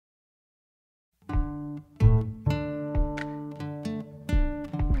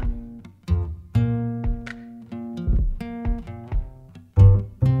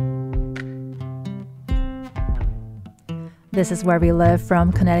This is Where We Live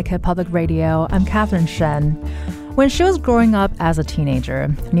from Connecticut Public Radio. I'm Catherine Shen. When she was growing up as a teenager,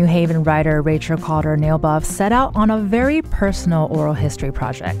 New Haven writer Rachel Kauder Nalebuff set out on a very personal oral history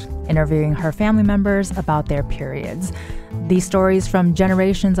project, interviewing her family members about their periods. These stories from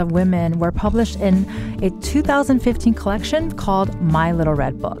generations of women were published in a 2015 collection called My Little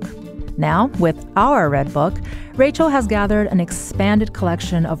Red Book. Now, with Our Red Book, Rachel has gathered an expanded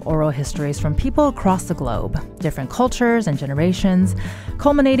collection of oral histories from people across the globe, different cultures and generations,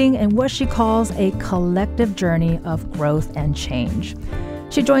 culminating in what she calls a collective journey of growth and change.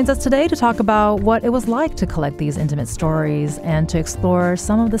 She joins us today to talk about what it was like to collect these intimate stories and to explore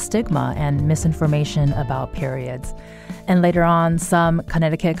some of the stigma and misinformation about periods. And later on, some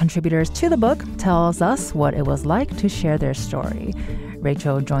Connecticut contributors to the book tells us what it was like to share their story.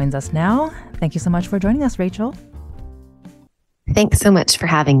 Rachel joins us now. Thank you so much for joining us, Rachel. Thanks so much for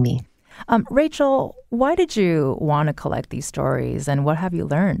having me. Rachel, why did you want to collect these stories, and what have you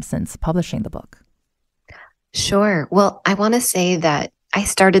learned since publishing the book? Sure. Well, I want to say that I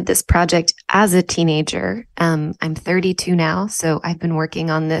started this project as a teenager. I'm 32 now, so I've been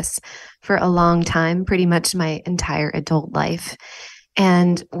working on this for a long time, pretty much my entire adult life.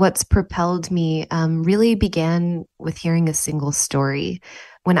 And what's propelled me really began with hearing a single story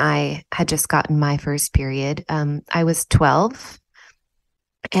when I had just gotten my first period. I was 12,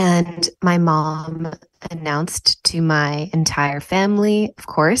 and my mom announced to my entire family, of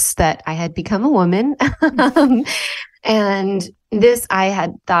course, that I had become a woman. And this, I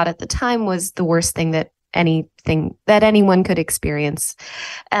had thought at the time, was the worst thing that anyone could experience,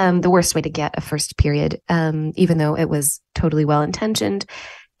 the worst way to get a first period, even though it was totally well-intentioned.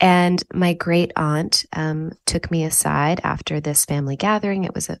 And my great aunt took me aside after this family gathering.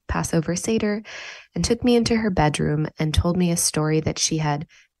 It was a Passover Seder, and took me into her bedroom and told me a story that she had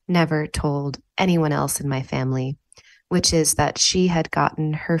never told anyone else in my family, which is that she had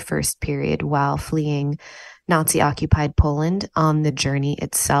gotten her first period while fleeing Nazi-occupied Poland on the journey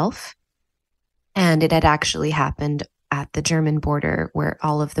itself. And it had actually happened at the German border, where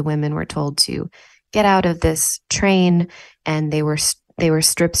all of the women were told to get out of this train, and they were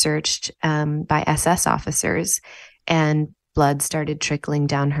strip searched by SS officers, and blood started trickling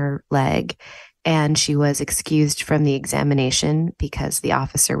down her leg, and she was excused from the examination because the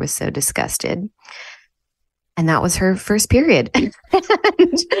officer was so disgusted. And that was her first period.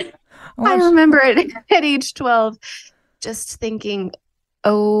 I remember it at age 12, just thinking,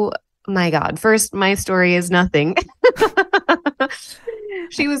 oh my God, first, my story is nothing.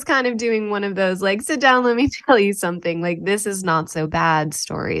 She was kind of doing one of those, like, sit down, let me tell you something, like, this is not so bad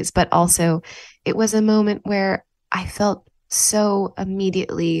stories. But also, it was a moment where I felt so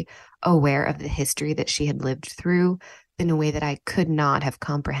immediately aware of the history that she had lived through in a way that I could not have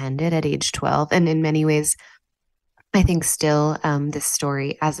comprehended at age 12. And in many ways, I think still this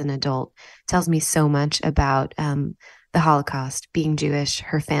story as an adult tells me so much about the Holocaust, being Jewish,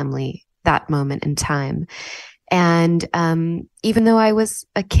 her family, that moment in time. And even though I was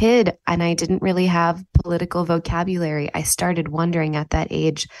a kid and I didn't really have political vocabulary, I started wondering at that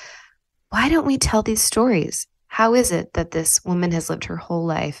age, why don't we tell these stories? How is it that this woman has lived her whole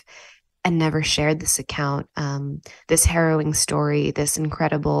life and never shared this account, this harrowing story, this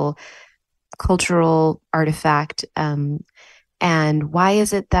incredible cultural artifact? And why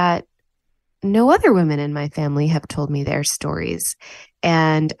is it that no other women in my family have told me their stories?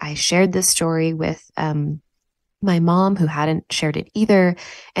 And I shared this story with my mom, who hadn't shared it either.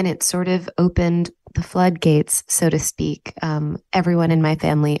 And it sort of opened the floodgates, so to speak. Everyone in my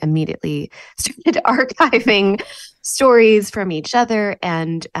family immediately started archiving stories from each other.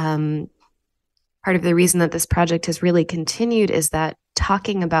 And part of the reason that this project has really continued is that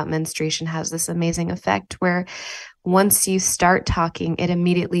talking about menstruation has this amazing effect where once you start talking, it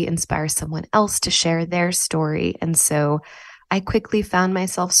immediately inspires someone else to share their story. And so I quickly found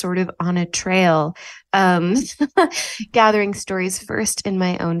myself sort of on a trail, gathering stories first in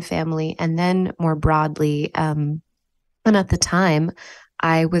my own family and then more broadly. And at the time,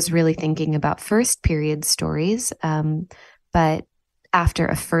 I was really thinking about first period stories. But after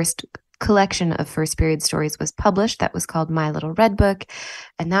a first collection of first period stories was published, that was called My Little Red Book,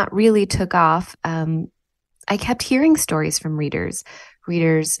 and that really took off. I kept hearing stories from readers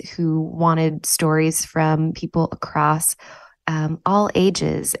who wanted stories from people across all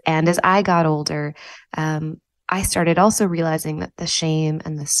ages. And as I got older, I started also realizing that the shame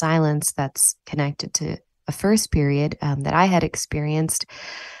and the silence that's connected to a first period that I had experienced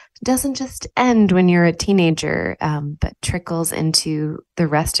doesn't just end when you're a teenager, but trickles into the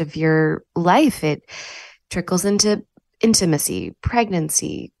rest of your life. It trickles into intimacy,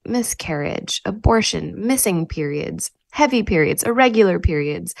 pregnancy, miscarriage, abortion, missing periods, heavy periods, irregular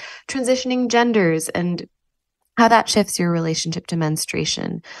periods, transitioning genders, and how that shifts your relationship to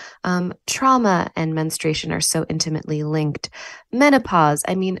menstruation. Trauma and menstruation are so intimately linked. Menopause,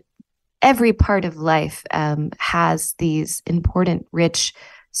 I mean, every part of life has these important, rich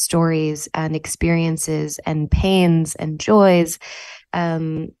stories and experiences and pains and joys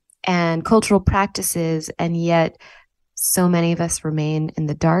and cultural practices. And yet, so many of us remain in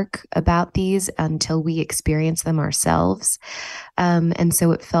the dark about these until we experience them ourselves. And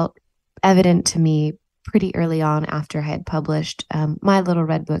so it felt evident to me pretty early on after I had published my little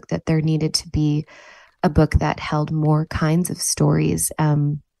red book that there needed to be a book that held more kinds of stories.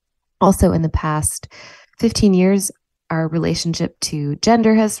 Also, in the past 15 years, our relationship to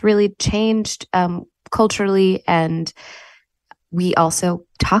gender has really changed culturally, and we also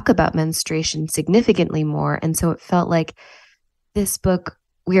talk about menstruation significantly more. And so it felt like this book,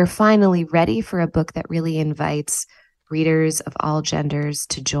 we are finally ready for a book that really invites readers of all genders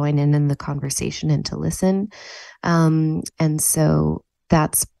to join in the conversation and to listen. And so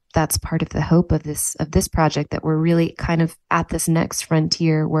that's part of the hope of this project, that we're really kind of at this next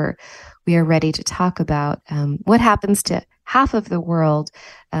frontier where we are ready to talk about what happens to half of the world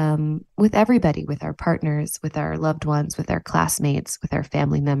with everybody, with our partners, with our loved ones, with our classmates, with our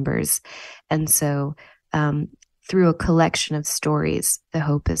family members. And so through a collection of stories, the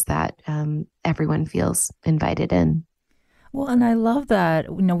hope is that everyone feels invited in. Well, and I love that,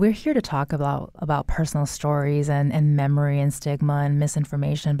 we're here to talk about personal stories and memory and stigma and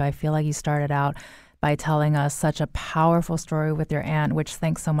misinformation, but I feel like you started out by telling us such a powerful story with your aunt, which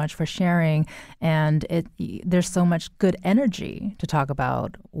thanks so much for sharing. And there's so much good energy to talk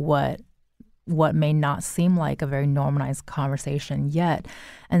about what may not seem like a very normalized conversation yet.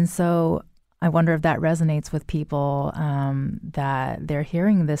 And so I wonder if that resonates with people that they're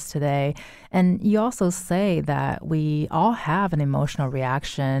hearing this today. And you also say that we all have an emotional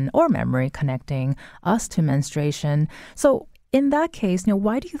reaction or memory connecting us to menstruation. So in that case,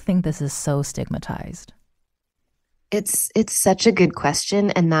 why do you think this is so stigmatized? It's such a good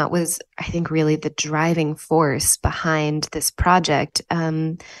question. And that was, I think, really the driving force behind this project.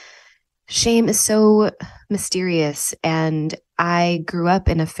 Shame is so mysterious, and I grew up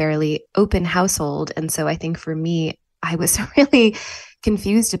in a fairly open household. And so I think for me, I was really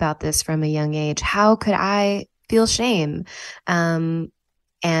confused about this from a young age. How could I feel shame? And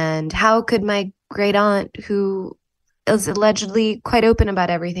how could my great aunt, who is allegedly quite open about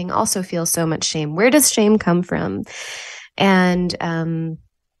everything, also feel so much shame? Where does shame come from? And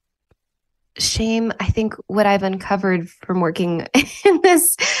shame, I think what I've uncovered from working in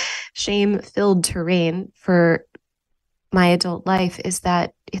this shame-filled terrain for my adult life is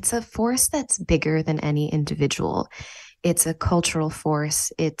that it's a force that's bigger than any individual. It's a cultural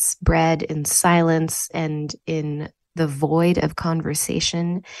force. It's bred in silence and in the void of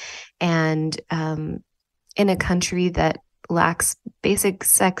conversation. And in a country that lacks basic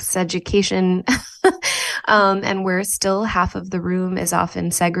sex education, and where still half of the room is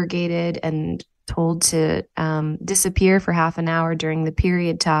often segregated and told to disappear for half an hour during the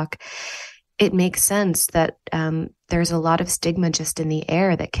period talk, it makes sense that there's a lot of stigma just in the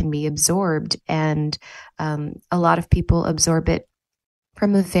air that can be absorbed. And a lot of people absorb it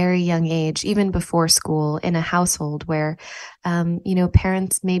from a very young age, even before school, in a household where,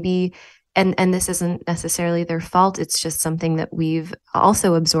 parents maybe, and this isn't necessarily their fault, it's just something that we've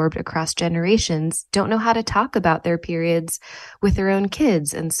also absorbed across generations, don't know how to talk about their periods with their own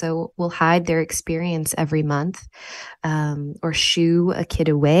kids. And so will hide their experience every month, or shoo a kid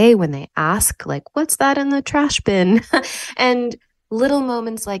away when they ask, like, what's that in the trash bin? And little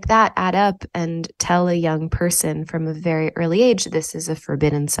moments like that add up and tell a young person from a very early age, this is a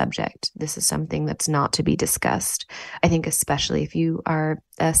forbidden subject. This is something that's not to be discussed. I think especially if you are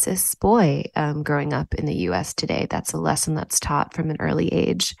a cis boy growing up in the US today, that's a lesson that's taught from an early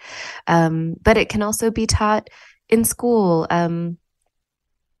age. But it can also be taught in school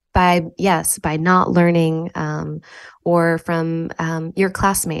by not learning, or from your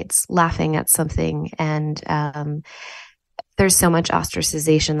classmates laughing at something. And there's so much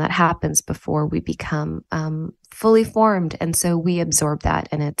ostracization that happens before we become fully formed, and so we absorb that,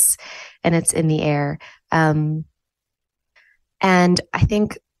 and it's in the air. And I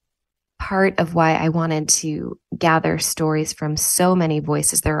think part of why I wanted to gather stories from so many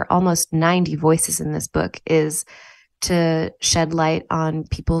voices, there are almost 90 voices in this book, is to shed light on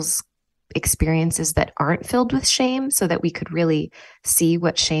people's experiences that aren't filled with shame so that we could really see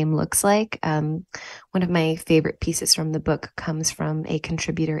what shame looks like. One of my favorite pieces from the book comes from a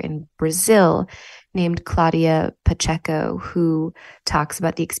contributor in Brazil named Claudia Pacheco, who talks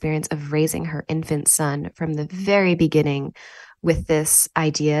about the experience of raising her infant son from the very beginning with this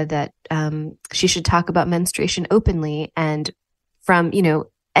idea that she should talk about menstruation openly. And from,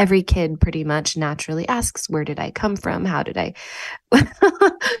 every kid pretty much naturally asks, where did I come from? How did I,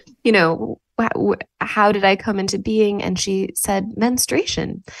 how did I come into being? And she said,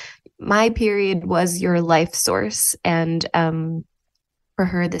 menstruation. My period was your life source. And for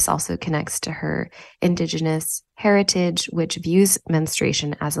her, this also connects to her Indigenous heritage, which views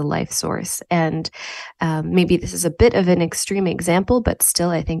menstruation as a life source. And maybe this is a bit of an extreme example, but still,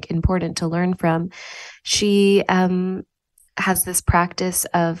 I think, important to learn from. She has this practice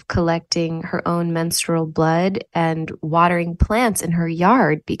of collecting her own menstrual blood and watering plants in her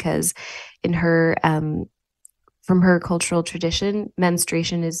yard because in her from her cultural tradition,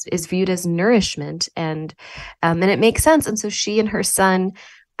 menstruation is viewed as nourishment, and it makes sense. And so she and her son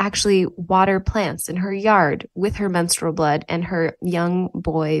actually water plants in her yard with her menstrual blood, and her young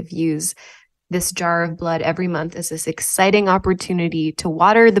boy views this jar of blood every month as this exciting opportunity to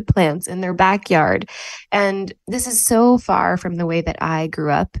water the plants in their backyard. And this is so far from the way that I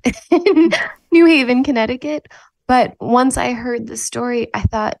grew up in New Haven, Connecticut. But once I heard the story, I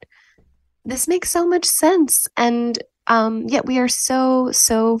thought, this makes so much sense. And yet we are so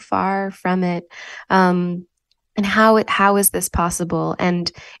far from it. And how is this possible?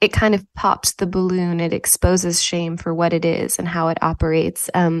 And it kind of pops the balloon. It exposes shame for what it is and how it operates.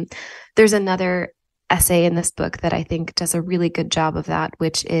 There's another essay in this book that I think does a really good job of that,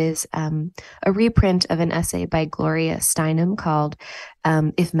 which is a reprint of an essay by Gloria Steinem called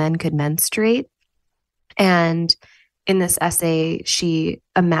If Men Could Menstruate. And in this essay, she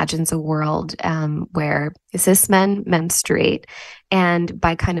imagines a world where cis men menstruate. And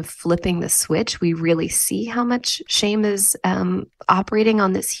by kind of flipping the switch, we really see how much shame is operating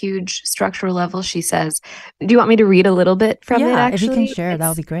on this huge structural level. She says, do you want me to read a little bit from it, actually? If you can share, that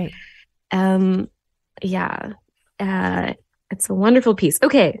would be great. It's a wonderful piece.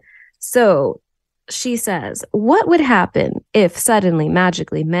 Okay, so she says, what would happen if suddenly,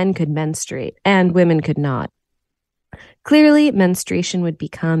 magically, men could menstruate and women could not? Clearly, menstruation would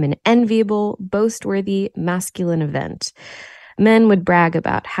become an enviable, boast-worthy, masculine event. Men would brag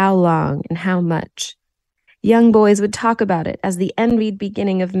about how long and how much. Young boys would talk about it as the envied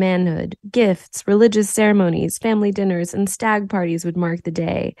beginning of manhood. Gifts, religious ceremonies, family dinners, and stag parties would mark the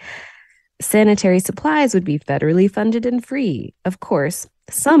day. Sanitary supplies would be federally funded and free. Of course,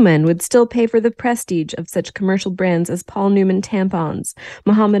 some men would still pay for the prestige of such commercial brands as Paul Newman tampons,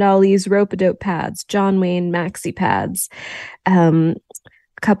 Muhammad Ali's rope-a-dope pads, John Wayne maxi pads.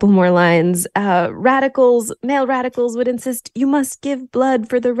 Couple more lines. Male radicals would insist you must give blood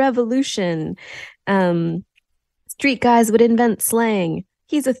for the revolution. Street guys would invent slang.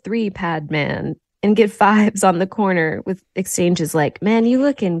 He's a 3-pad man, and get 5s on the corner with exchanges like, man, you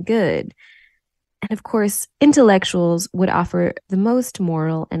looking good. And of course, intellectuals would offer the most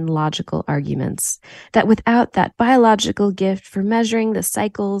moral and logical arguments that without that biological gift for measuring the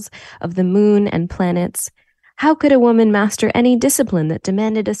cycles of the moon and planets, how could a woman master any discipline that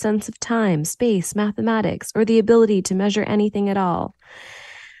demanded a sense of time, space, mathematics, or the ability to measure anything at all?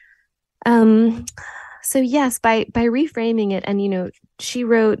 So yes, by reframing it, and she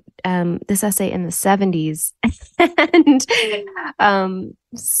wrote this essay in the 70s, and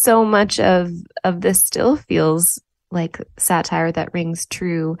so much of this still feels like satire that rings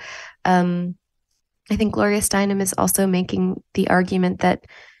true. I think Gloria Steinem is also making the argument that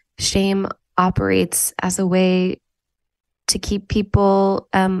shame operates as a way to keep people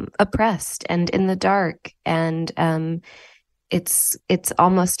oppressed and in the dark, and it's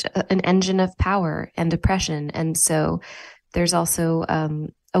almost an engine of power and oppression. And so there's also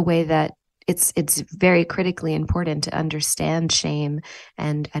a way that it's very critically important to understand shame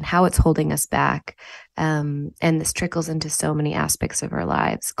and how it's holding us back. And this trickles into so many aspects of our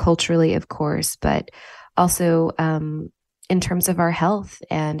lives, culturally, of course, but also in terms of our health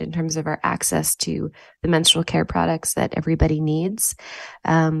and in terms of our access to the menstrual care products that everybody needs.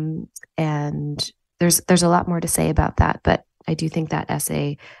 And there's a lot more to say about that, but I do think that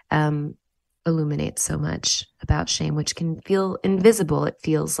essay illuminates so much about shame, which can feel invisible. It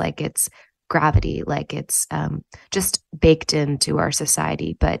feels like it's gravity, like it's just baked into our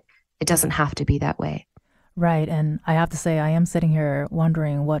society, but it doesn't have to be that way. Right. And I have to say, I am sitting here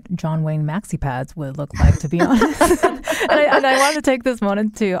wondering what John Wayne maxi pads would look like, to be honest. And I want to take this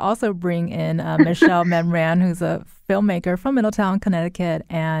moment to also bring in Michelle Memran, who's a filmmaker from Middletown, Connecticut,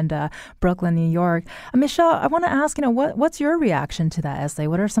 and Brooklyn, New York. Michelle, I want to ask, what's your reaction to that essay?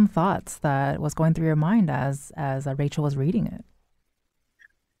 What are some thoughts that was going through your mind as Rachel was reading it?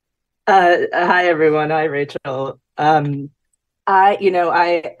 Hi everyone. Hi Rachel.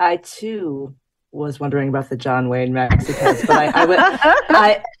 I too was wondering about the John Wayne Mexicans, but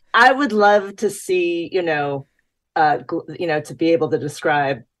I would love to see, to be able to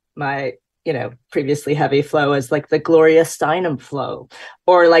describe my, previously heavy flow as like the Gloria Steinem flow,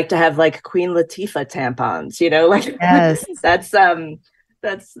 or like to have like Queen Latifah tampons, like Yes.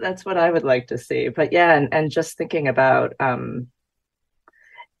 that's what I would like to see. But yeah, and just thinking about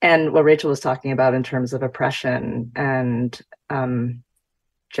and what Rachel was talking about in terms of oppression and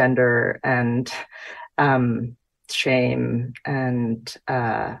gender and shame and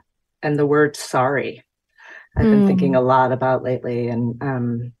the word sorry. I've been thinking a lot about lately,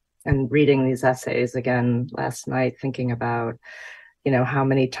 and reading these essays again last night, thinking about how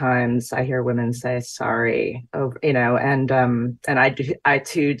many times I hear women say sorry over, and I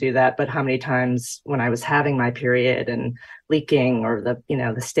too do that, but how many times when I was having my period and leaking, or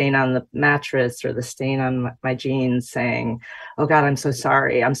the stain on the mattress or the stain on my jeans, saying, oh God, I'm so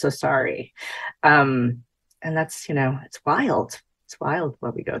sorry, I'm so sorry. And that's, it's wild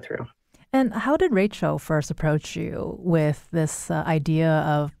what we go through. And how did Rachel first approach you with this idea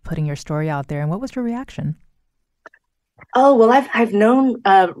of putting your story out there, and what was your reaction? Oh, well, I've known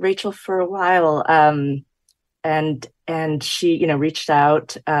Rachel for a while, and she, reached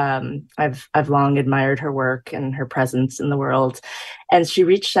out. I've long admired her work and her presence in the world, and she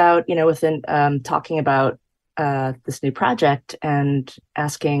reached out, within talking about this new project and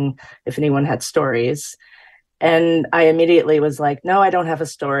asking if anyone had stories. And I immediately was like, no, I don't have a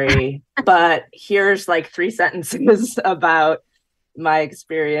story, but here's like 3 sentences about my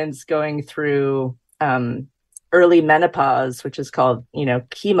experience going through early menopause, which is called,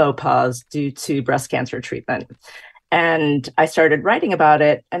 chemopause due to breast cancer treatment. And I started writing about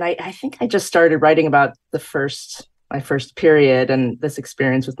it. And I think I just started writing about my first period and this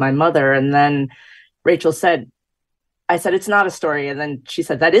experience with my mother. And then Rachel said, I said, it's not a story. And then she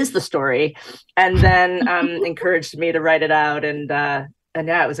said, that is the story. And then encouraged me to write it out. And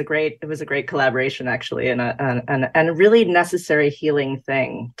yeah, it was a great collaboration, actually, and a really necessary healing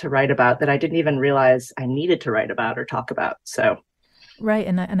thing to write about that I didn't even realize I needed to write about or talk about. So. Right.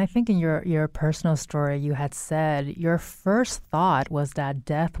 And I think in your personal story, you had said your first thought was that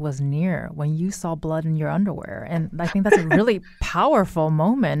death was near when you saw blood in your underwear. And I think that's a really powerful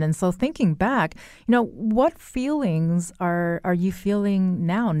moment. And so thinking back, what feelings are you feeling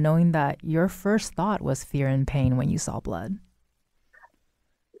now, knowing that your first thought was fear and pain when you saw blood?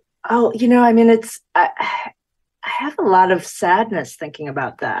 Oh, I mean, I have a lot of sadness thinking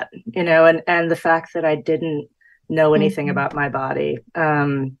about that, and the fact that I didn't know anything about my body.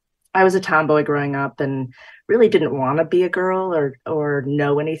 I was a tomboy growing up and really didn't want to be a girl or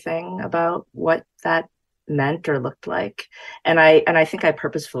know anything about what that meant or looked like. And I think I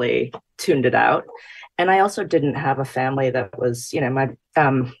purposefully tuned it out. And I also didn't have a family that was,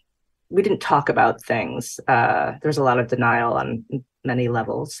 we didn't talk about things. There's a lot of denial on many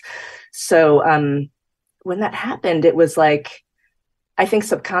levels. So when that happened, it was like, I think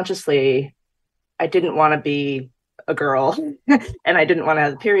subconsciously, I didn't want to be a girl and I didn't want to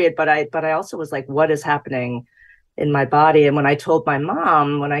have a period, but I also was like, what is happening in my body? And when I told my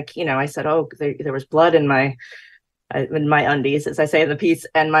mom, when I said, oh, there was blood in my undies, as I say in the piece,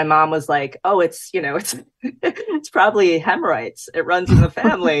 and my mom was like, oh, it's it's probably hemorrhoids. It runs in the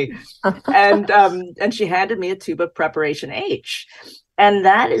family. And she handed me a tube of Preparation H. And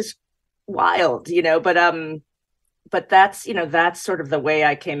that is wild, but that's sort of the way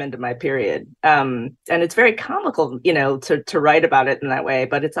I came into my period. And it's very comical, to write about it in that way,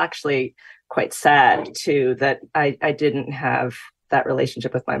 but it's actually quite sad too, that I didn't have that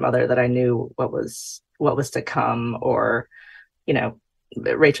relationship with my mother, that I knew what was to come. Or,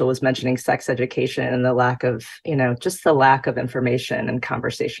 Rachel was mentioning sex education and the lack of, just the lack of information and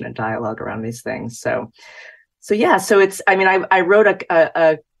conversation and dialogue around these things. So yeah, so it's, I mean, I wrote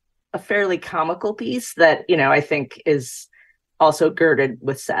a fairly comical piece that, I think is also girded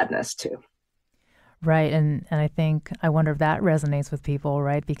with sadness too. Right. And I wonder if that resonates with people,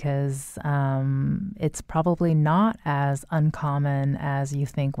 right? Because it's probably not as uncommon as you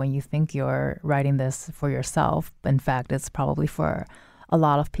think when you think you're writing this for yourself. In fact, it's probably for a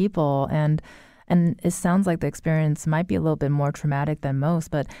lot of people. And And it sounds like the experience might be a little bit more traumatic than most,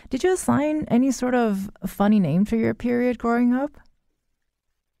 but did you assign any sort of funny name to your period growing up?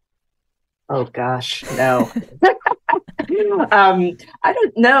 Oh gosh, no. I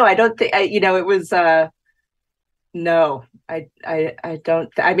don't know. I don't think it was no. I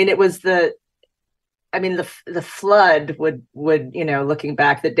don't I mean it was the flood would looking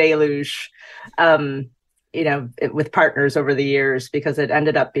back, the deluge, with partners over the years, because it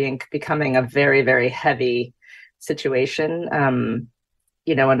ended up becoming a very, very heavy situation, an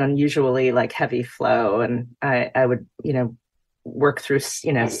unusually like heavy flow. And I would, work through,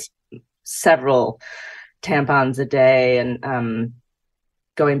 several tampons a day, and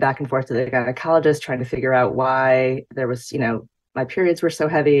going back and forth to the gynecologist, trying to figure out why there was, my periods were so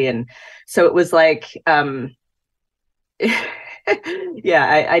heavy. And so it was like,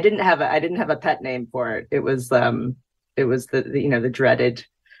 yeah, I didn't have a pet name for it. It was the dreaded,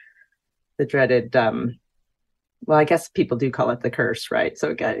 well, I guess people do call it the curse, right? So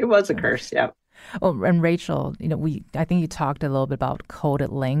again, it was a curse. Yeah. Well, and Rachel, I think you talked a little bit about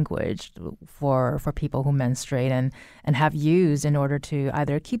coded language for people who menstruate and have used in order to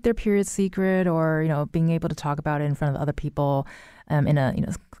either keep their period secret or, being able to talk about it in front of other people in a,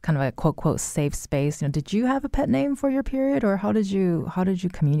 kind of a quote, quote, safe space. Did you have a pet name for your period, or how did you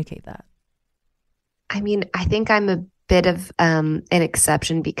communicate that? I mean, I think I'm a bit of an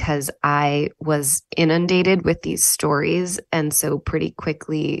exception because I was inundated with these stories, and so pretty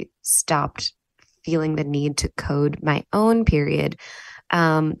quickly stopped feeling the need to code my own period.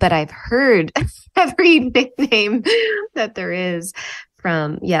 But I've heard every nickname that there is,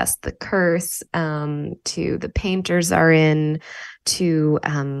 from, yes, the curse, to the painters are in, to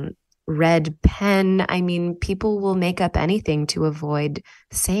red pen. I mean, people will make up anything to avoid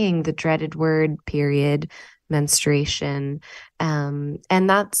saying the dreaded word period, menstruation. And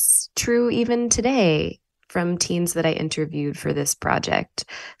that's true even today from teens that I interviewed for this project.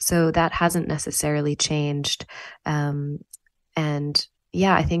 So that hasn't necessarily changed. And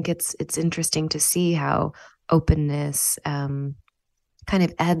yeah, I think it's interesting to see how openness kind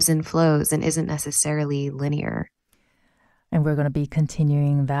of ebbs and flows and isn't necessarily linear. And we're going to be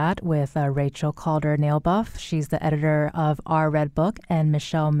continuing that with Rachel Kauder Nalebuff. She's the editor of Our Red Book, and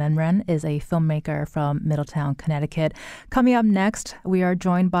Michelle Memran is a filmmaker from Middletown, Connecticut. Coming up next, we are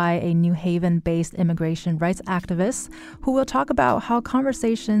joined by a New Haven-based immigration rights activist who will talk about how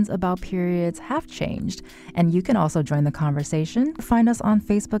conversations about periods have changed. And you can also join the conversation. Find us on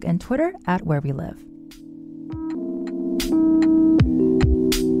Facebook and Twitter at Where We Live.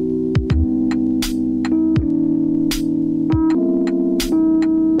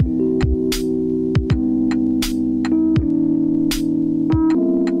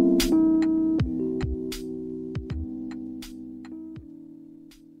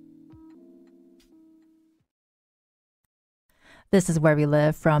 This is Where We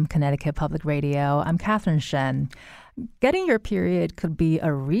Live from Connecticut Public Radio. I'm Catherine Shen. Getting your period could be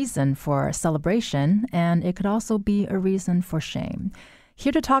a reason for celebration, and it could also be a reason for shame.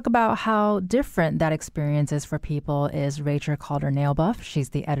 Here to talk about how different that experience is for people is Rachel Kauder Nalebuff.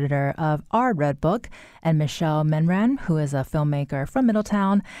 She's the editor of Our Red Book, and Michelle Memran, who is a filmmaker from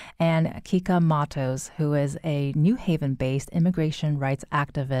Middletown, and Kica Matos, who is a New Haven-based immigration rights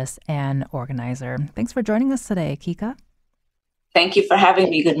activist and organizer. Thanks for joining us today, Kica. Thank you for having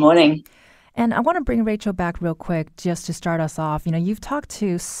me. Good morning. And I want to bring Rachel back real quick just to start us off. You've talked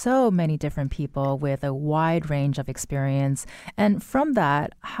to so many different people with a wide range of experience. And from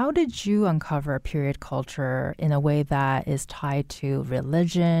that, how did you uncover period culture in a way that is tied to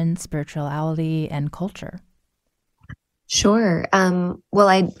religion, spirituality, and culture? Sure. Well,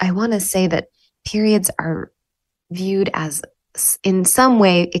 I want to say that periods are viewed as, in some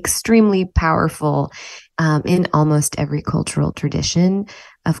way, extremely powerful in almost every cultural tradition.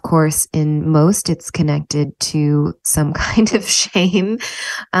 Of course, in most, it's connected to some kind of shame.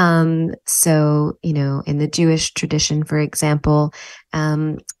 So, in the Jewish tradition, for example,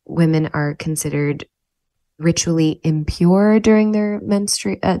 women are considered ritually impure during their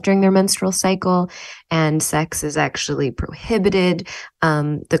menstrual cycle, and sex is actually prohibited.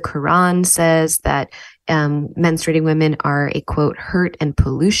 The Quran says that menstruating women are a, quote, hurt and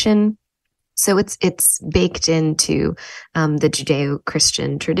pollution. So it's baked into the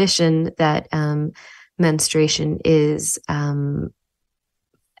Judeo-Christian tradition that menstruation is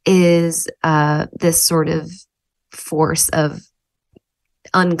this sort of force of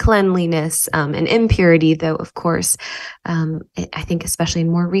uncleanliness and impurity, though, of course, I think especially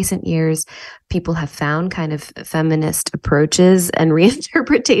in more recent years, people have found kind of feminist approaches and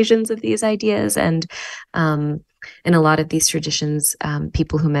reinterpretations of these ideas. And In a lot of these traditions,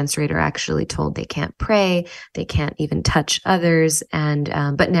 people who menstruate are actually told they can't pray, they can't even touch others. And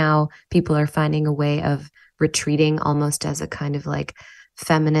but now people are finding a way of retreating almost as a kind of like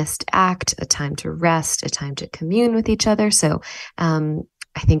feminist act, a time to rest, a time to commune with each other. So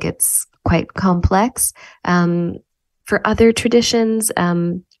I think it's quite complex. For other traditions,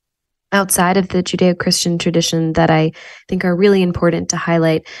 outside of the Judeo-Christian tradition that I think are really important to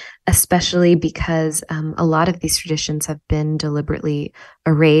highlight, especially because a lot of these traditions have been deliberately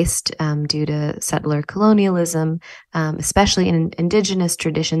erased due to settler colonialism, especially in indigenous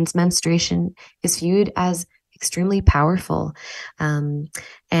traditions. Menstruation is viewed as extremely powerful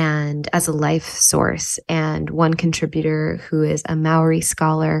and as a life source. And one contributor who is a Maori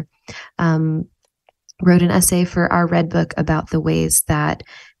scholar wrote an essay for our Red Book about the ways that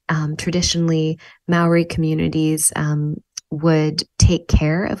traditionally Maori communities would take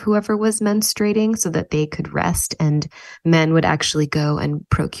care of whoever was menstruating so that they could rest, and men would actually go and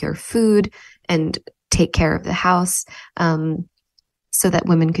procure food and take care of the house so that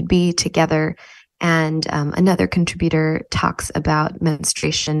women could be together. And another contributor talks about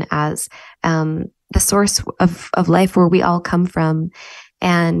menstruation as the source of life, where we all come from.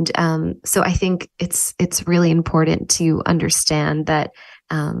 And so I think it's really important to understand that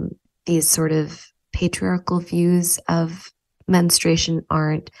these sort of patriarchal views of menstruation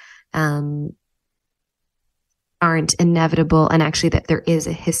aren't inevitable, and actually that there is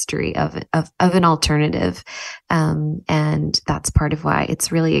a history of an alternative, and that's part of why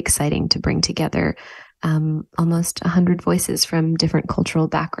it's really exciting to bring together almost 100 voices from different cultural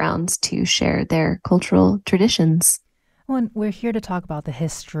backgrounds to share their cultural traditions. Well, we're here to talk about the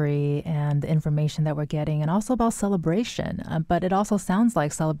history and the information that we're getting, and also about celebration. But it also sounds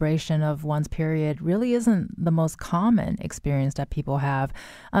like celebration of one's period really isn't the most common experience that people have.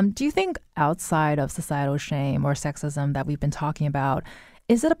 Do you think outside of societal shame or sexism that we've been talking about,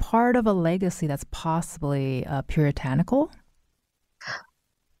 is it a part of a legacy that's possibly puritanical?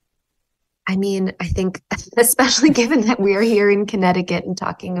 I mean, I think, especially given that we're here in Connecticut and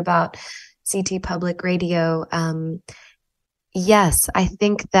talking about CT Public Radio, yes, I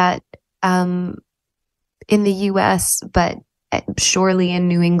think that in the U.S., but surely in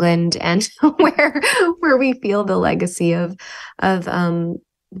New England and where we feel the legacy of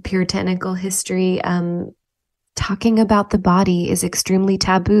puritanical history, talking about the body is extremely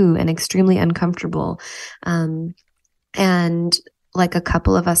taboo and extremely uncomfortable. And like a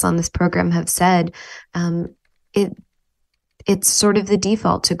couple of us on this program have said, it's sort of the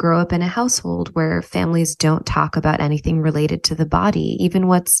default to grow up in a household where families don't talk about anything related to the body, even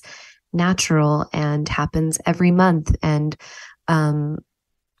what's natural and happens every month. And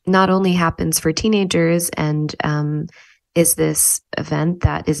not only happens for teenagers and is this event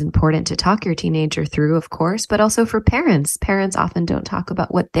that is important to talk your teenager through, of course, but also for parents. Parents often don't talk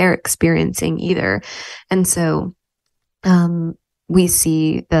about what they're experiencing either. And so we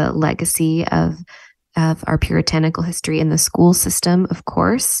see the legacy of our puritanical history in the school system, of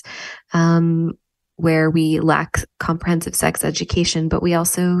course, where we lack comprehensive sex education, but we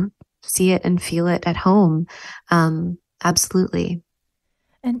also see it and feel it at home. Absolutely.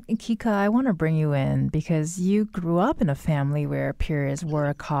 And Kica, I want to bring you in because you grew up in a family where periods were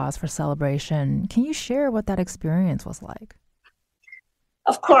a cause for celebration. Can you share what that experience was like?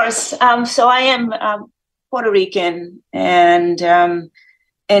 Of course. So I am Puerto Rican, and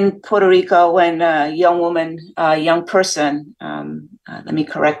in Puerto Rico, when a young person, let me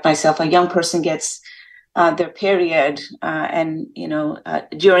correct myself, a young person gets their period, and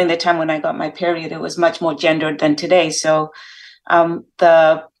during the time when I got my period, it was much more gendered than today. So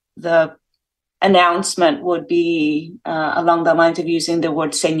the announcement would be along the lines of using the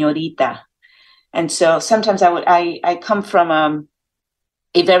word señorita. And so sometimes I come from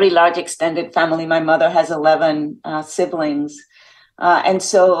a very large extended family. My mother has 11 siblings. And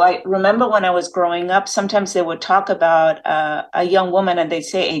so I remember when I was growing up, sometimes they would talk about a young woman and they'd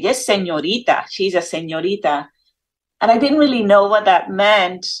say, ella es señorita, she's a señorita. And I didn't really know what that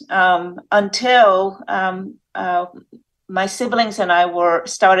meant until my siblings and I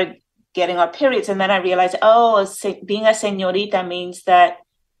started getting our periods. And then I realized, being a señorita means that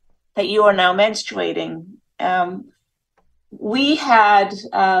you are now menstruating. We had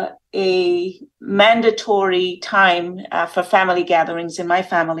a mandatory time for family gatherings in my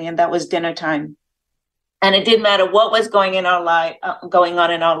family, and that was dinner time. And it didn't matter what was going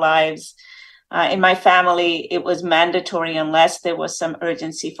on in our lives. In my family, it was mandatory unless there was some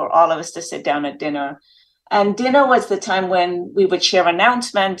urgency for all of us to sit down at dinner. And dinner was the time when we would share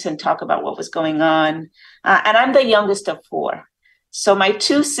announcements and talk about what was going on. And I'm the youngest of four. So my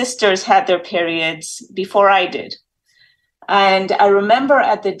two sisters had their periods before I did. And I remember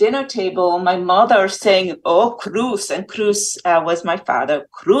at the dinner table, my mother saying, "Oh, Cruz," and Cruz was my father.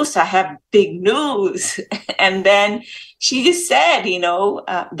 "Cruz, I have big news." And then she just said,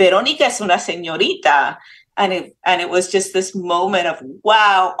 "Verónica es una señorita." And it was just this moment of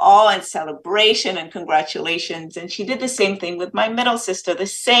wow, awe and celebration and congratulations. And she did the same thing with my middle sister, the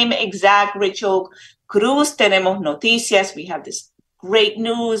same exact ritual. "Cruz, tenemos noticias." We have this great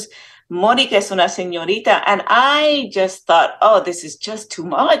news. "Mónica es una señorita." And I just thought, oh, this is just too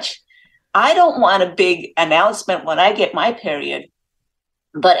much. I don't want a big announcement when I get my period.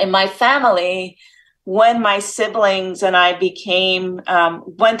 But in my family, when my siblings and I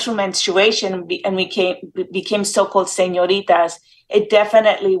went through menstruation and became so-called señoritas, it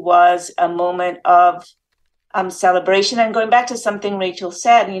definitely was a moment of celebration. And going back to something Rachel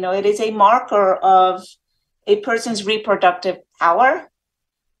said, it is a marker of a person's reproductive power.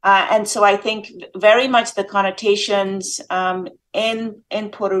 And so I think very much the connotations in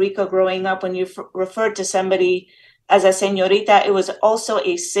Puerto Rico growing up, when you referred to somebody as a señorita, it was also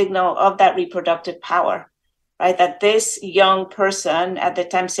a signal of that reproductive power, right? That this young person, at the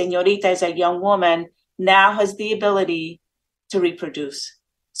time señorita is a young woman, now has the ability to reproduce.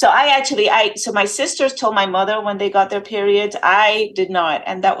 So so my sisters told my mother when they got their periods. I did not.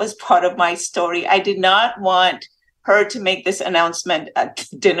 And that was part of my story. I did not want her to make this announcement at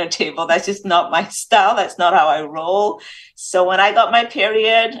the dinner table. That's just not my style. That's not how I roll. So when I got my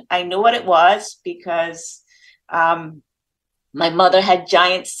period, I knew what it was because my mother had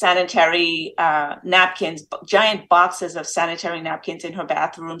giant sanitary napkins, giant boxes of sanitary napkins in her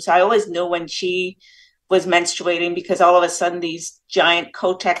bathroom. So I always knew when she was menstruating because all of a sudden these giant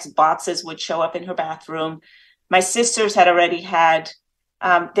Kotex boxes would show up in her bathroom. My sisters had already had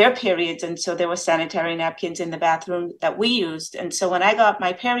their periods. And so there were sanitary napkins in the bathroom that we used. And so when I got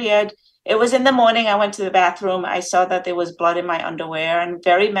my period, it was in the morning. I went to the bathroom. I saw that there was blood in my underwear. And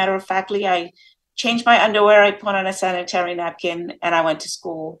very matter-of-factly, I changed my underwear. I put on a sanitary napkin and I went to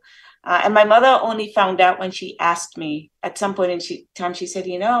school. And my mother only found out when she asked me at some point in time, she said,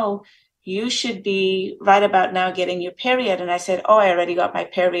 you should be right about now getting your period. And I said, oh, I already got my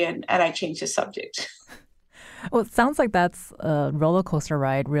period. And I changed the subject. Well, it sounds like that's a roller coaster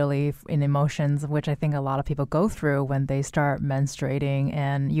ride, really, in emotions, which I think a lot of people go through when they start menstruating.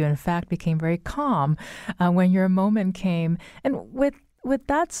 And you, in fact, became very calm when your moment came. And with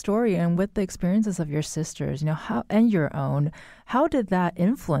that story and with the experiences of your sisters, and your own, how did that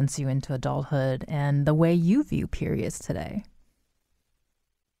influence you into adulthood and the way you view periods today?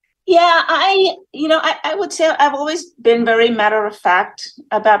 Yeah, I would say I've always been very matter of fact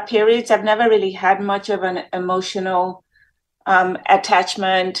about periods. I've never really had much of an emotional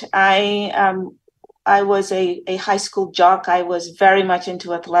attachment. I was a high school jock. I was very much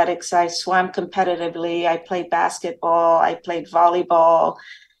into athletics. I swam competitively. I played basketball. I played volleyball.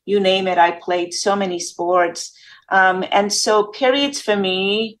 You name it. I played so many sports. And so periods for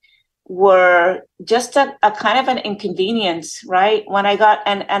me were just a kind of an inconvenience, right? When I got,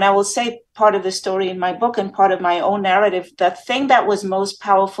 and I will say part of the story in my book and part of my own narrative, the thing that was most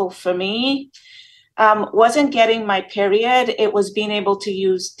powerful for me wasn't getting my period. It was being able to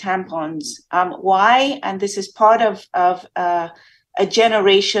use tampons. Why? And this is part of a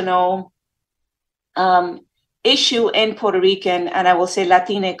generational issue in Puerto Rican, and I will say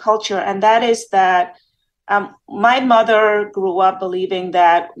Latina culture. And that is that my mother grew up believing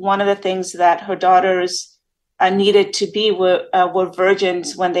that one of the things that her daughters needed to be were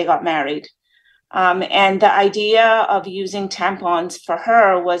virgins when they got married. And the idea of using tampons for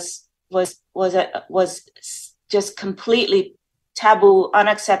her was just completely taboo,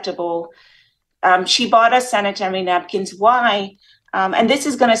 unacceptable. She bought us sanitary napkins. Why? And this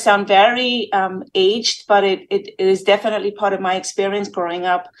is going to sound very aged, but it is definitely part of my experience growing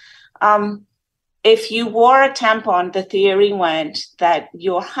up. If you wore a tampon, the theory went that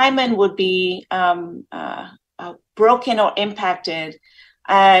your hymen would be broken or impacted.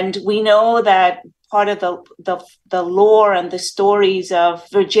 And we know that part of the lore and the stories of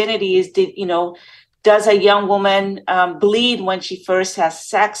virginity is, does a young woman bleed when she first has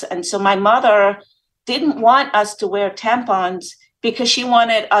sex? And so my mother didn't want us to wear tampons because she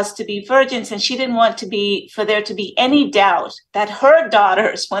wanted us to be virgins, and she didn't want for there to be any doubt that her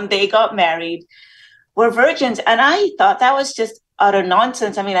daughters, when they got married, were virgins. And I thought that was just utter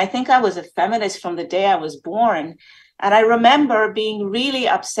nonsense. I mean, I think I was a feminist from the day I was born. And I remember being really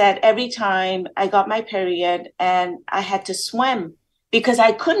upset every time I got my period and I had to swim because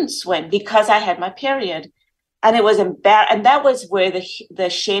I couldn't swim because I had my period. And it was and that was where the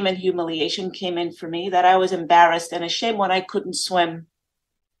shame and humiliation came in for me, that I was embarrassed and ashamed when I couldn't swim.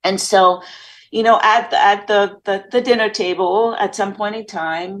 And so, at the dinner table at some point in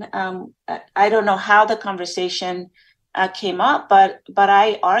time, I don't know how the conversation came up, but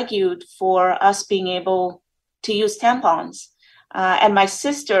I argued for us being able to use tampons. And my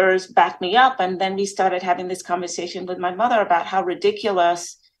sisters backed me up. And then we started having this conversation with my mother about how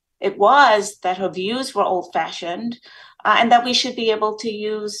ridiculous it was that her views were old-fashioned, and that we should be able to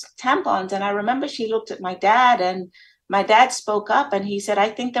use tampons. And I remember she looked at my dad, and my dad spoke up, and he said, I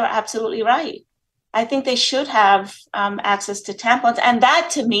think they're absolutely right. I think they should have access to tampons. And that,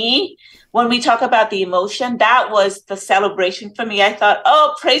 to me, when we talk about the emotion, that was the celebration for me. I thought,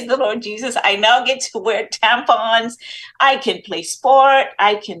 oh, praise the Lord Jesus. I now get to wear tampons. I can play sport.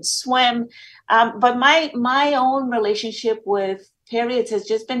 I can swim. But my own relationship with periods has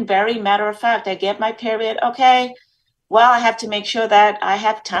just been very matter of fact. I get my period. Okay, well, I have to make sure that I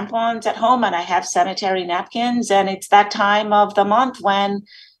have tampons at home and I have sanitary napkins. And it's that time of the month when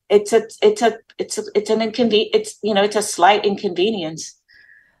it's a slight inconvenience.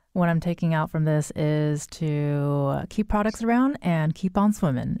 What I'm taking out from this is to keep products around and keep on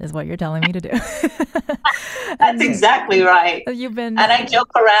swimming is what you're telling me to do. That's exactly right. And I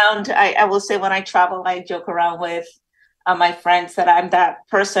joke around. I will say when I travel, I joke around with my friends that I'm that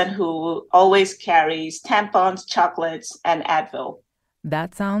person who always carries tampons, chocolates, and Advil.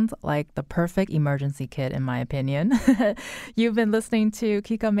 That sounds like the perfect emergency kit, in my opinion. You've been listening to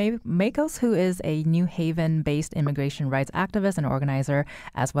Kica Matos, who is a New Haven-based immigration rights activist and organizer,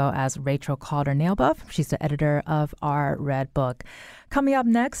 as well as Rachel Kauder Nalebuff. She's the editor of Our Red Book. Coming up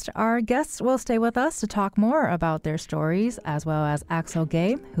next, our guests will stay with us to talk more about their stories, as well as Axel,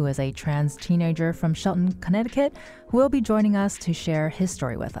 who is a trans teenager from Shelton, Connecticut, who will be joining us to share his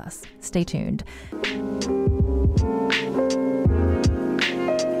story with us. Stay tuned.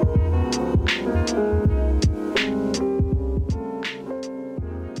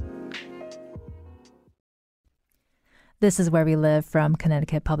 This is Where We Live from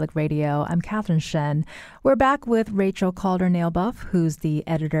Connecticut Public Radio. I'm Catherine Shen. We're back with Rachel Kauder Nalebuff, who's the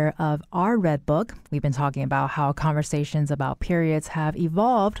editor of Our Red Book. We've been talking about how conversations about periods have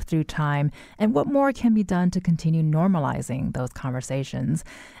evolved through time and what more can be done to continue normalizing those conversations.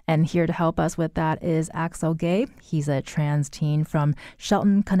 And here to help us with that is Axel. He's a trans teen from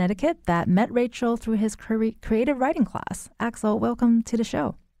Shelton, Connecticut that met Rachel through his creative writing class. Axel, welcome to the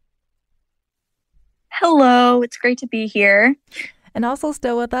show. Hello, it's great to be here. And also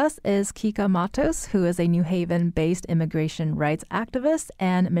still with us is Kica Matos, who is a New Haven-based immigration rights activist,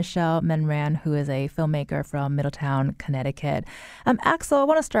 and Michelle Memran, who is a filmmaker from Middletown, Connecticut. Axel, I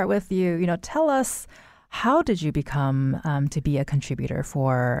want to start with you. Tell us, how did you become to be a contributor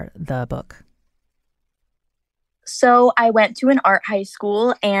for the book? So I went to an art high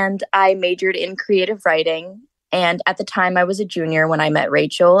school and I majored in creative writing. And at the time, I was a junior when I met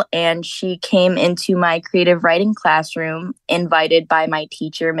Rachel, and she came into my creative writing classroom invited by my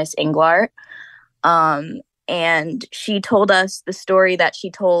teacher, Miss Englart. And she told us the story that she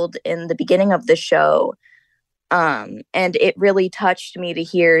told in the beginning of the show. And it really touched me to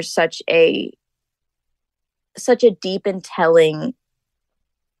hear such a deep and telling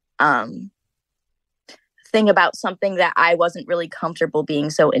thing about something that I wasn't really comfortable being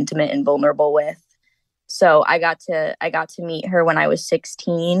so intimate and vulnerable with. So I got to meet her when I was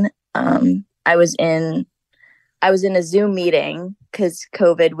 16. I was in a Zoom meeting because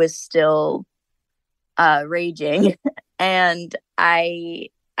COVID was still raging, and I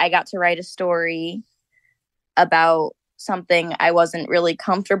got to write a story about something I wasn't really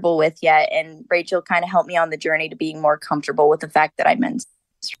comfortable with yet, and Rachel kind of helped me on the journey to being more comfortable with the fact that I meant.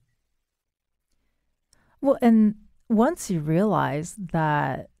 Well, and once you realized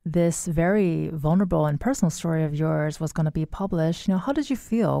that this very vulnerable and personal story of yours was going to be published, how did you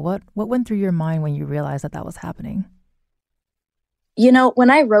feel? What went through your mind when you realized that was happening? When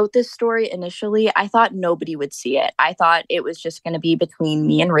I wrote this story initially, I thought nobody would see it. I thought it was just going to be between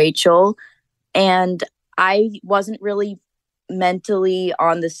me and Rachel. And I wasn't really mentally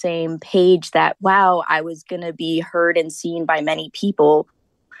on the same page that, wow, I was going to be heard and seen by many people.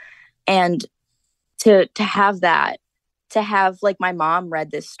 And to have that, to have like my mom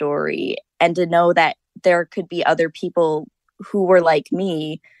read this story and to know that there could be other people who were like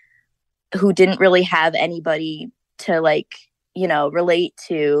me, who didn't really have anybody to relate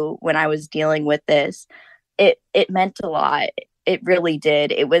to when I was dealing with this, it meant a lot. It really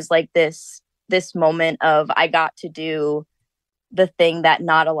did. It was like this moment of I got to do the thing that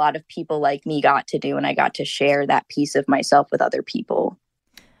not a lot of people like me got to do, and I got to share that piece of myself with other people.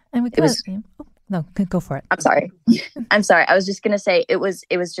 And No, go for it. I'm sorry. I was just gonna say it was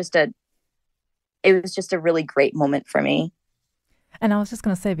just a really great moment for me. And I was just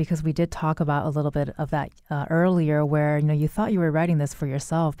going to say, because we did talk about a little bit of that earlier, where you thought you were writing this for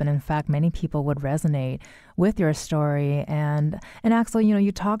yourself, but in fact, many people would resonate with your story. And Axel,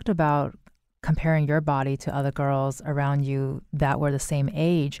 you talked about comparing your body to other girls around you that were the same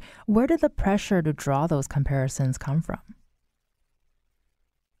age. Where did the pressure to draw those comparisons come from?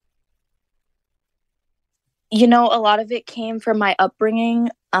 A lot of it came from my upbringing.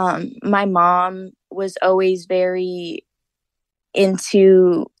 My mom was always very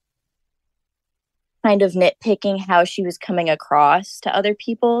into kind of nitpicking how she was coming across to other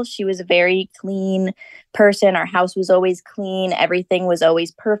people. She was a very clean person. Our house was always clean. Everything was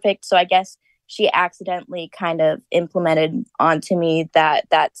always perfect. So I guess she accidentally kind of implemented onto me that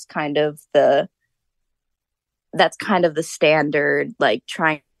that's kind of the standard, like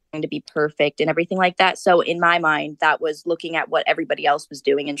trying to be perfect and everything like that. So in my mind, that was looking at what everybody else was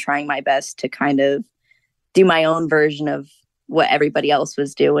doing and trying my best to kind of do my own version of what everybody else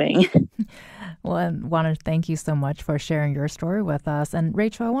was doing. Well, I want to thank you so much for sharing your story with us. And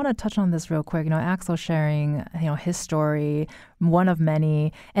Rachel, I want to touch on this real quick. Axel sharing, his story, one of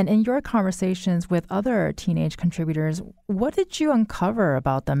many. And in your conversations with other teenage contributors, what did you uncover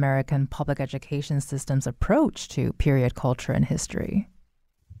about the American public education system's approach to period culture and history?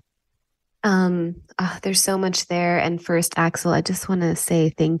 There's so much there. And first, Axel, I just want to say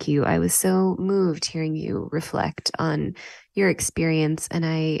thank you. I was so moved hearing you reflect on your experience. And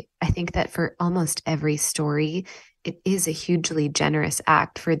I think that for almost every story, it is a hugely generous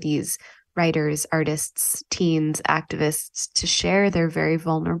act for these writers, artists, teens, activists to share their very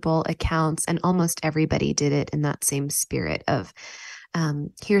vulnerable accounts. And almost everybody did it in that same spirit of,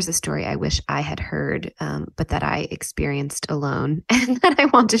 here's a story I wish I had heard, but that I experienced alone and that I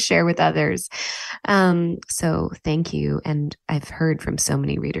want to share with others. So thank you. And I've heard from so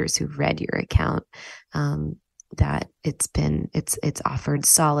many readers who've read your account that it's offered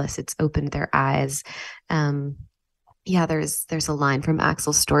solace. It's opened their eyes. There's a line from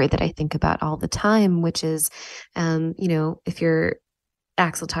Axel's story that I think about all the time, which is, Axel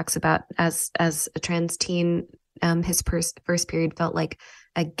talks about as a trans teen, his first period felt like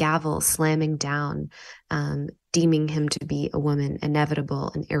a gavel slamming down, deeming him to be a woman,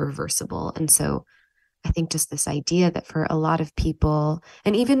 inevitable and irreversible. And so I think just this idea that for a lot of people,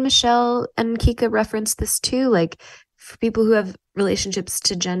 and even Michelle and Kica referenced this too, like for people who have relationships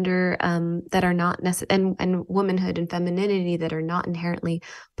to gender that are not necessary, and womanhood and femininity that are not inherently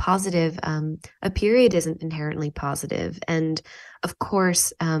positive, a period isn't inherently positive. And of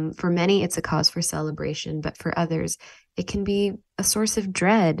course, for many, it's a cause for celebration, but for others, it can be a source of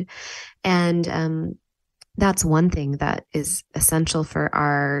dread. And that's one thing that is essential for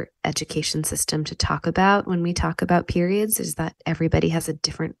our education system to talk about when we talk about periods, is that everybody has a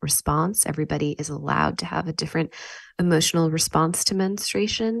different response. Everybody is allowed to have a different emotional response to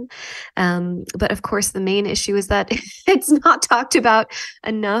menstruation. But of course, the main issue is that it's not talked about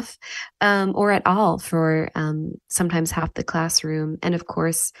enough or at all for sometimes half the classroom. And of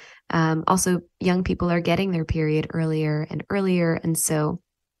course, also young people are getting their period earlier and earlier. And so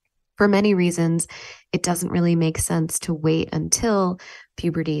for many reasons, it doesn't really make sense to wait until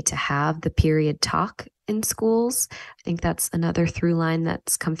puberty to have the period talk in schools. I think that's another through line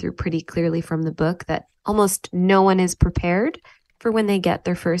that's come through pretty clearly from the book, that almost no one is prepared for when they get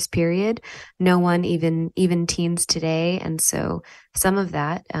their first period. No one, even teens today. And so some of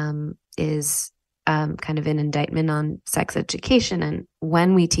that is kind of an indictment on sex education and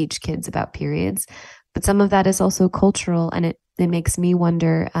when we teach kids about periods. But some of that is also cultural, and it makes me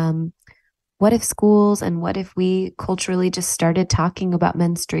wonder, what if schools and what if we culturally just started talking about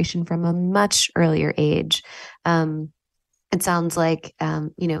menstruation from a much earlier age? It sounds like,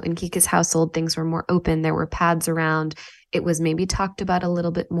 in Kica's household, things were more open. There were pads around. It was maybe talked about a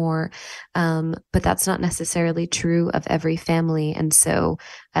little bit more, but that's not necessarily true of every family. And so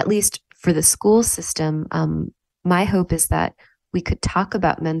at least for the school system, my hope is that we could talk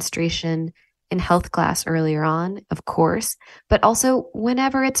about menstruation in health class earlier on, of course, but also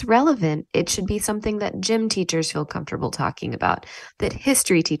whenever it's relevant. It should be something that gym teachers feel comfortable talking about, that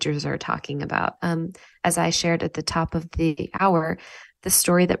history teachers are talking about. As I shared at the top of the hour, the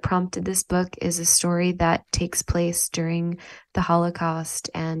story that prompted this book is a story that takes place during the Holocaust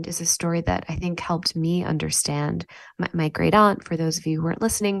and is a story that I think helped me understand. My great aunt, for those of you who weren't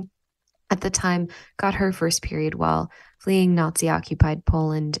listening, at the time got her first period while fleeing Nazi-occupied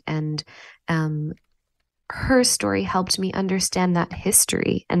Poland, and her story helped me understand that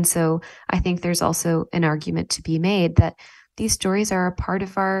history. And so I think there's also an argument to be made that these stories are a part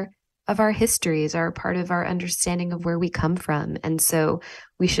of our our histories, are a part of our understanding of where we come from. And so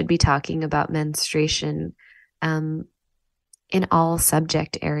we should be talking about menstruation in all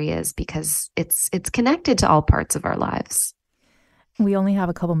subject areas, because it's connected to all parts of our lives. We only have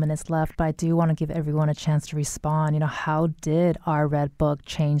a couple minutes left, but I do want to give everyone a chance to respond. How did our Red Book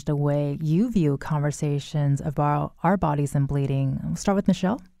change the way you view conversations about our bodies and bleeding? We'll start with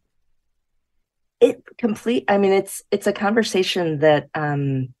Michelle. It's a conversation that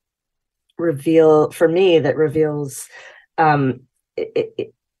reveals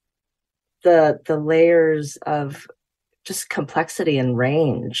the layers of just complexity and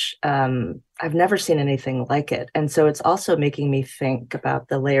range. I've never seen anything like it. And so it's also making me think about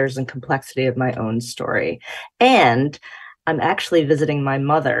the layers and complexity of my own story. And I'm actually visiting my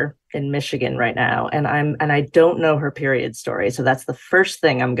mother in Michigan right now, and I don't know her period story. So that's the first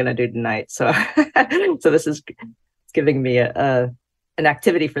thing I'm going to do tonight. So this is giving me an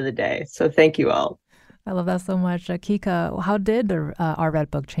activity for the day. So thank you all. I love that so much. Kica, how did our Red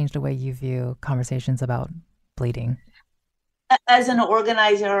Book change the way you view conversations about bleeding? As an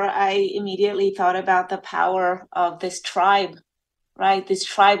organizer, I immediately thought about the power of this tribe, right? This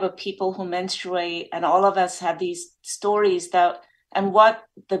tribe of people who menstruate, and all of us have these stories and what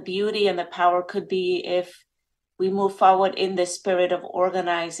the beauty and the power could be if we move forward in the spirit of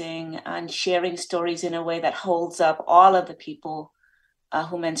organizing and sharing stories in a way that holds up all of the people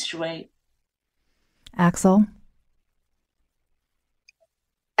who menstruate. Axel?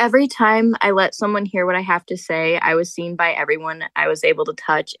 Every time I let someone hear what I have to say, I was seen by everyone I was able to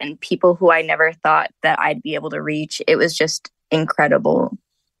touch and people who I never thought that I'd be able to reach. It was just incredible.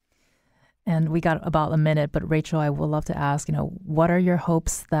 And we got about a minute, but Rachel, I would love to ask, what are your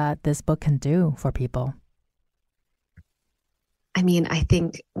hopes that this book can do for people? I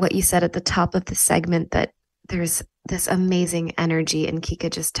think what you said at the top of the segment, that there's this amazing energy, and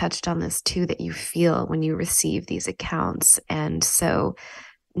Kica just touched on this too, that you feel when you receive these accounts. And so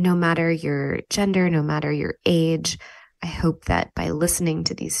no matter your gender, no matter your age, I hope that by listening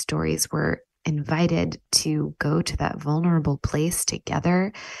to these stories, we're invited to go to that vulnerable place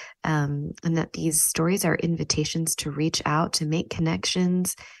together, and that these stories are invitations to reach out, to make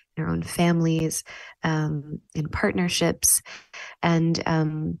connections in our own families, in partnerships, and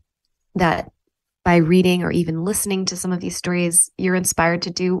that by reading or even listening to some of these stories, you're inspired to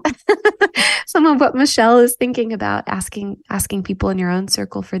do some of what Michelle is thinking about, asking people in your own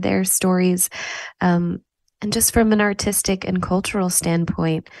circle for their stories. And just from an artistic and cultural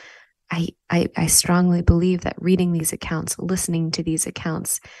standpoint, I strongly believe that reading these accounts, listening to these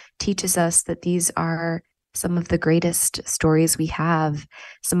accounts, teaches us that these are some of the greatest stories we have,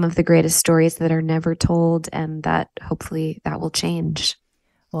 some of the greatest stories that are never told, and that hopefully that will change.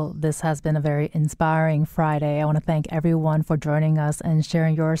 Well, this has been a very inspiring Friday. I want to thank everyone for joining us and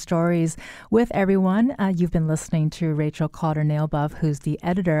sharing your stories with everyone. You've been listening to Rachel Kauder Nalebuff, who's the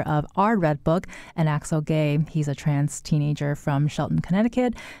editor of Our Red Book, and Axel Gay. He's a trans teenager from Shelton,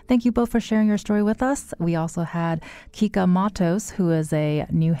 Connecticut. Thank you both for sharing your story with us. We also had Kica Matos, who is a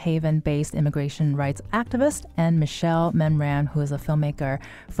New Haven-based immigration rights activist, and Michelle Memran, who is a filmmaker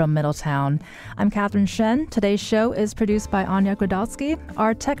from Middletown. I'm Catherine Shen. Today's show is produced by Anya Grodowski.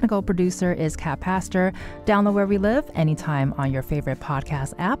 Our technical producer is Kat Pastor. Download Where We Live anytime on your favorite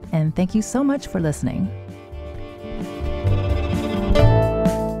podcast app. And thank you so much for listening.